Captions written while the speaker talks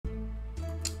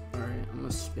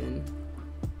a spin.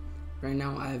 Right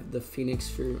now I have the Phoenix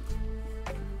fruit,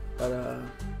 but I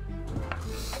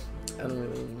don't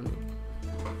really want it.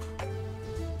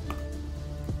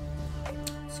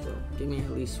 Let's go. Give me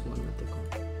at least one mythical.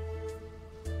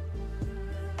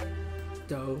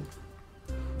 Doe.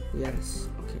 Yes.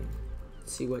 Okay.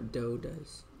 Let's see what Doe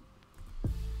does.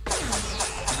 Okay,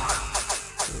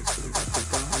 so we got the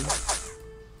gun.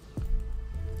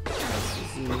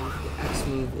 The X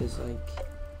move is like,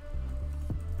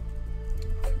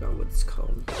 I forgot what it's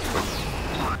called.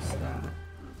 What's that?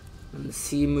 And the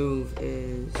C move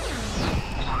is,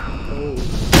 oh.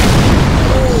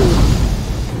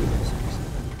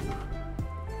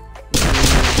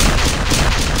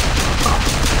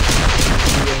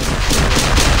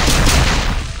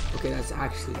 Okay, that's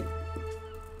actually,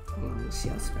 hold on, let's see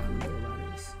how spammable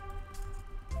that is.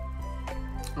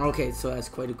 Okay, so that's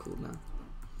quite a cool now.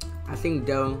 I think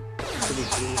Doe is pretty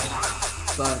cool,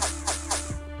 but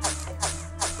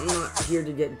I'm not here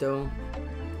to get Doe.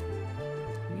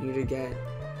 I'm here to get,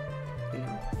 you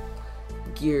know,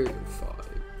 Gear 5.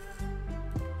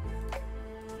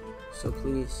 So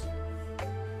please,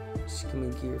 just give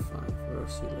me Gear 5 or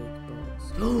else you like balls.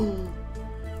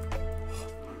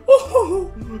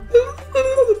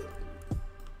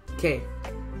 Okay,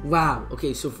 wow.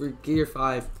 Okay, so for Gear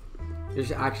 5,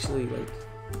 there's actually like,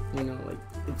 you know, like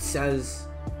it says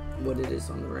what it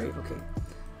is on the right. Okay,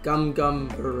 Gum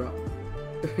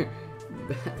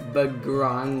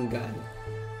Bagrangan.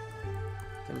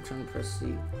 I'm trying to press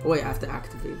C. Oh wait, I have to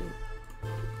activate it.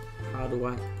 How do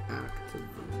I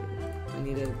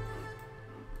activate it?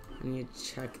 I need to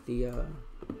check the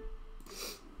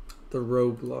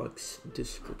Roblox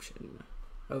description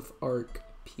of Arc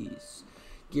Piece.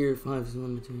 Gear 5 is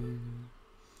limited.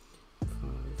 5,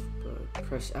 but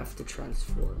press F to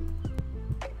transform.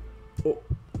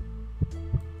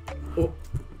 Oh,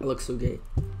 I look so gay.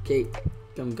 Okay,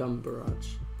 Gum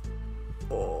Barrage.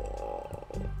 Oh.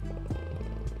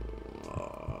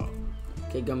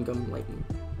 Okay, Gum Lightning.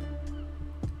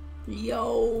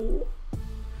 Yo,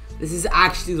 this is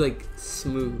actually like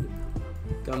smooth.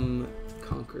 Gum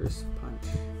Conquers Punch.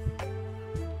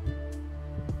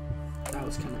 That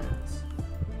was kind of ass.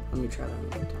 Let me try that one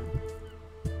more time.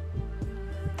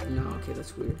 No, okay,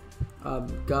 that's weird.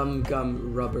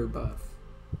 Gum Rubber Buff.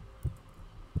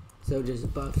 So it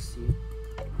just buffs you.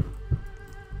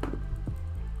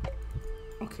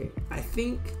 Okay, I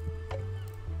think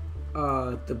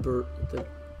the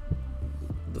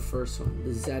first one,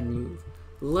 the Z move.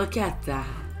 Look at that.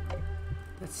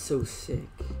 That's so sick.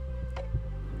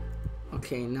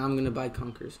 Okay, now I'm gonna buy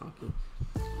Conqueror's Haki.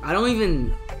 I don't even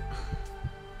know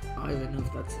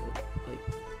if that's like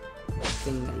a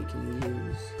thing that you can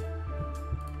use.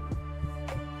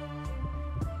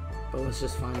 But let's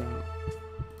just find out.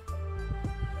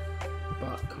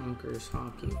 Bought Conqueror's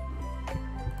Haki.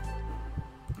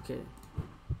 Okay.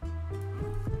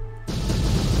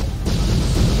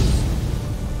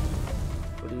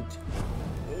 What do you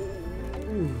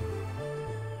do?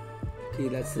 Okay,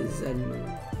 that's the Z move.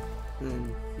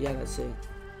 And yeah, that's it.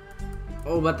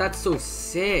 Oh, but that's so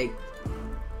sick.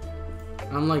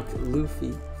 I'm like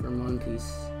Luffy from One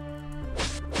Piece.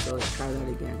 So let's try that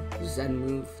again. Z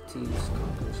move to use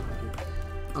Conqueror's Haki.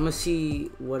 I'm gonna see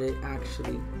what it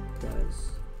actually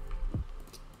does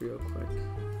real quick.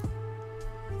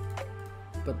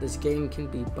 But this game can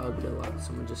be bugged a lot, so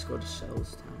I'm gonna just go to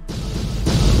Shell's Town.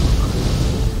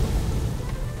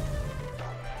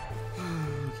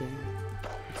 Okay,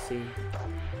 let's see.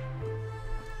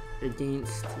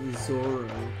 Against Zoro.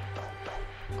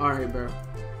 Alright, bro.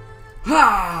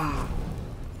 Ha!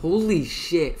 Holy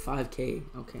shit, 5K.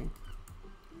 Okay.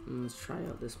 Let's try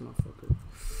out this motherfucker.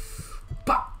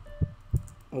 Bah!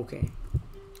 Okay.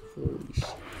 Holy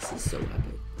shit, this is so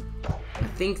epic. I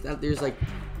think that there's like,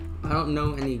 I don't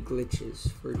know any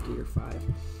glitches for Gear 5.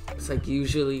 It's like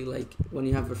usually like when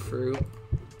you have a fruit,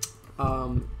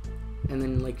 and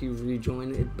then like you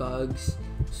rejoin, it bugs.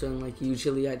 So like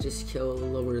usually I just kill a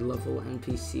lower level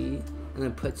NPC and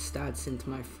then put stats into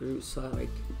my fruit so it like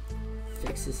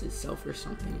fixes itself or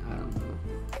something. I don't know.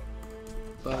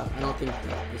 But I don't think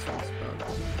that this one's bugged.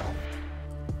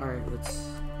 Alright, let's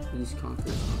use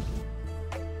Conqueror's Haki.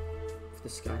 If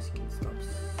this guy can stop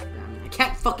spamming. I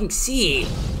can't fucking see!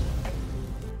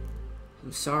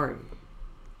 I'm sorry.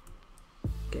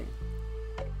 Okay.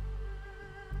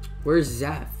 Where's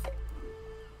Zeph?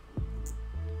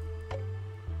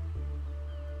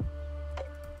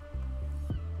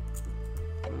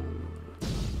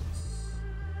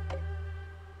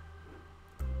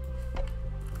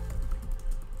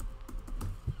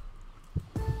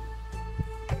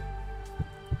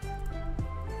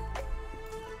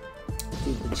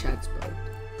 the chat's bugged.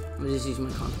 I'm gonna just use my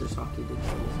Conqueror's Haki to kill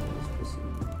this guy. Pissing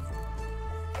me off.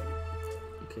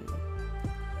 Okay.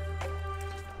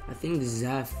 I think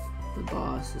Zeph, the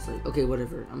boss, is like, okay,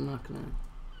 whatever. I'm not gonna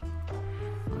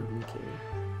care.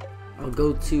 I'll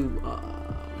go to,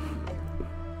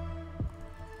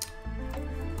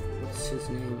 what's his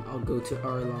name? I'll go to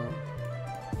Arlong.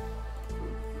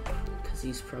 Because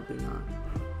he's probably not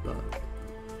bugged.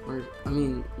 Or, I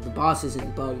mean, the boss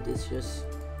isn't bugged, it's just,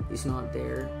 he's not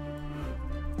there.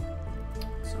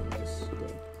 So I'm just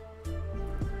good.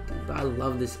 Dude, but I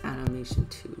love this animation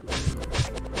too.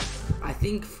 I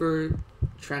think for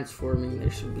transforming, there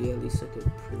should be at least like a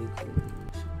pretty cool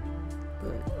animation.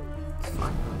 But it's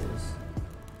fine how it is.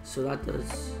 So that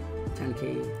does 10k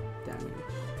damage.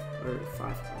 Or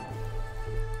 5k.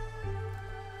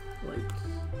 Like,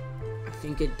 I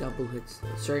think it double hits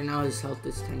this. So right now his health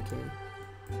is 10k.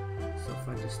 So if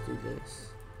I just do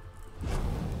this.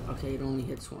 Okay, it only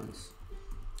hits once.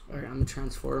 Alright, I'm gonna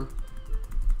transform.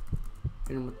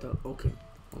 Hit him with the. Okay,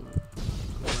 hold on.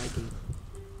 I'm liking.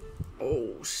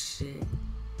 Oh shit.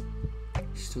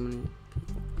 There's too many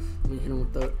people. Let me hit him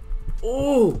with the.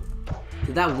 Oh!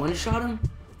 Did that one shot him?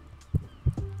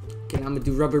 Okay, now I'm gonna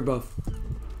do rubber buff.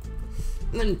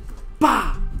 And then.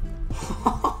 Bah!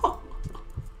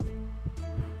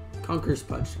 Conqueror's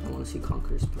Punch. I wanna see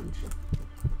Conqueror's Punch.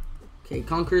 Okay,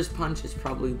 Conqueror's Punch is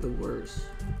probably the worst.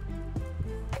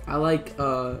 I like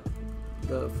the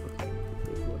fucking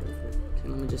whatever. Okay,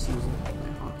 let me just use my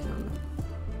Haki on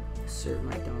that. Assert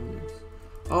my dominance.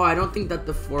 Oh, I don't think that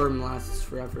the form lasts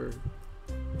forever.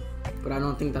 But I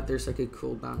don't think that there's like a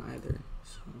cooldown either.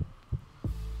 So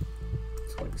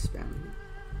it's like spamming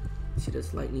it. See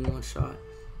this lightning one shot.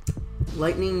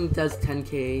 Lightning does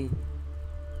 10k.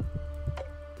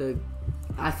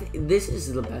 I think this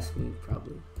is the best move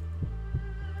probably.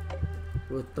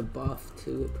 With the buff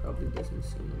too, it probably doesn't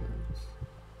seem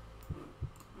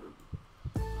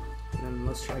nice. And then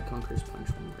let's try Conqueror's Punch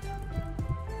one more time.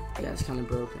 Yeah, it's kind of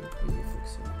broken. Let me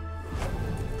fix it.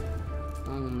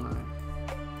 Oh my.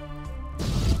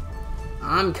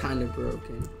 I'm kind of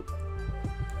broken.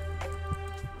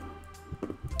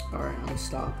 Alright, I'm gonna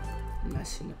stop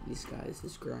messing up these guys.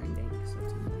 It's grinding.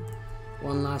 That's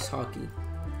one last Haki.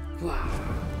 Wow.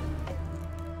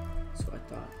 That's what I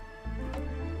thought.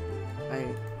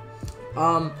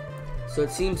 So it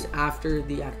seems after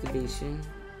the activation,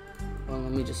 well,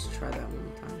 let me just try that one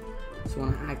more time. So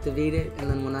when I activate it, and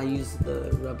then when I use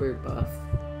the rubber buff,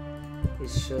 it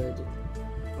should,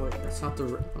 oh wait, that's not the, oh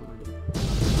my god.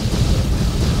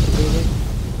 Activate it,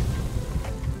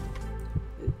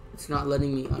 it's not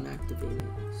letting me unactivate it,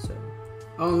 so,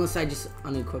 oh, unless I just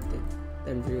unequipped it,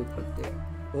 then re-equipped it.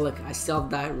 Well, look, I still have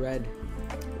that red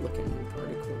looking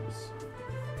particles.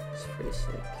 It's pretty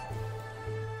sick.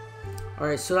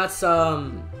 Alright, so that's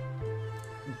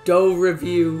Dough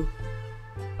review,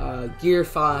 Gear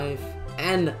 5,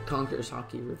 and Conqueror's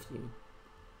Haki review.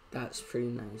 That's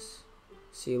pretty nice.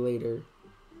 See you later.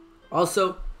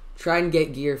 Also, try and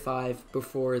get Gear 5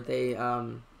 before they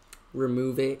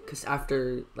remove it, because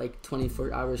after like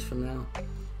 24 hours from now,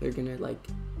 they're gonna like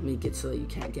make it so that you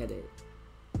can't get it.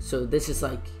 So this is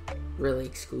like really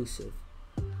exclusive.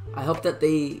 I hope that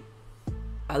they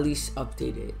at least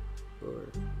update it,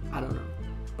 or I don't know.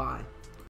 Bye.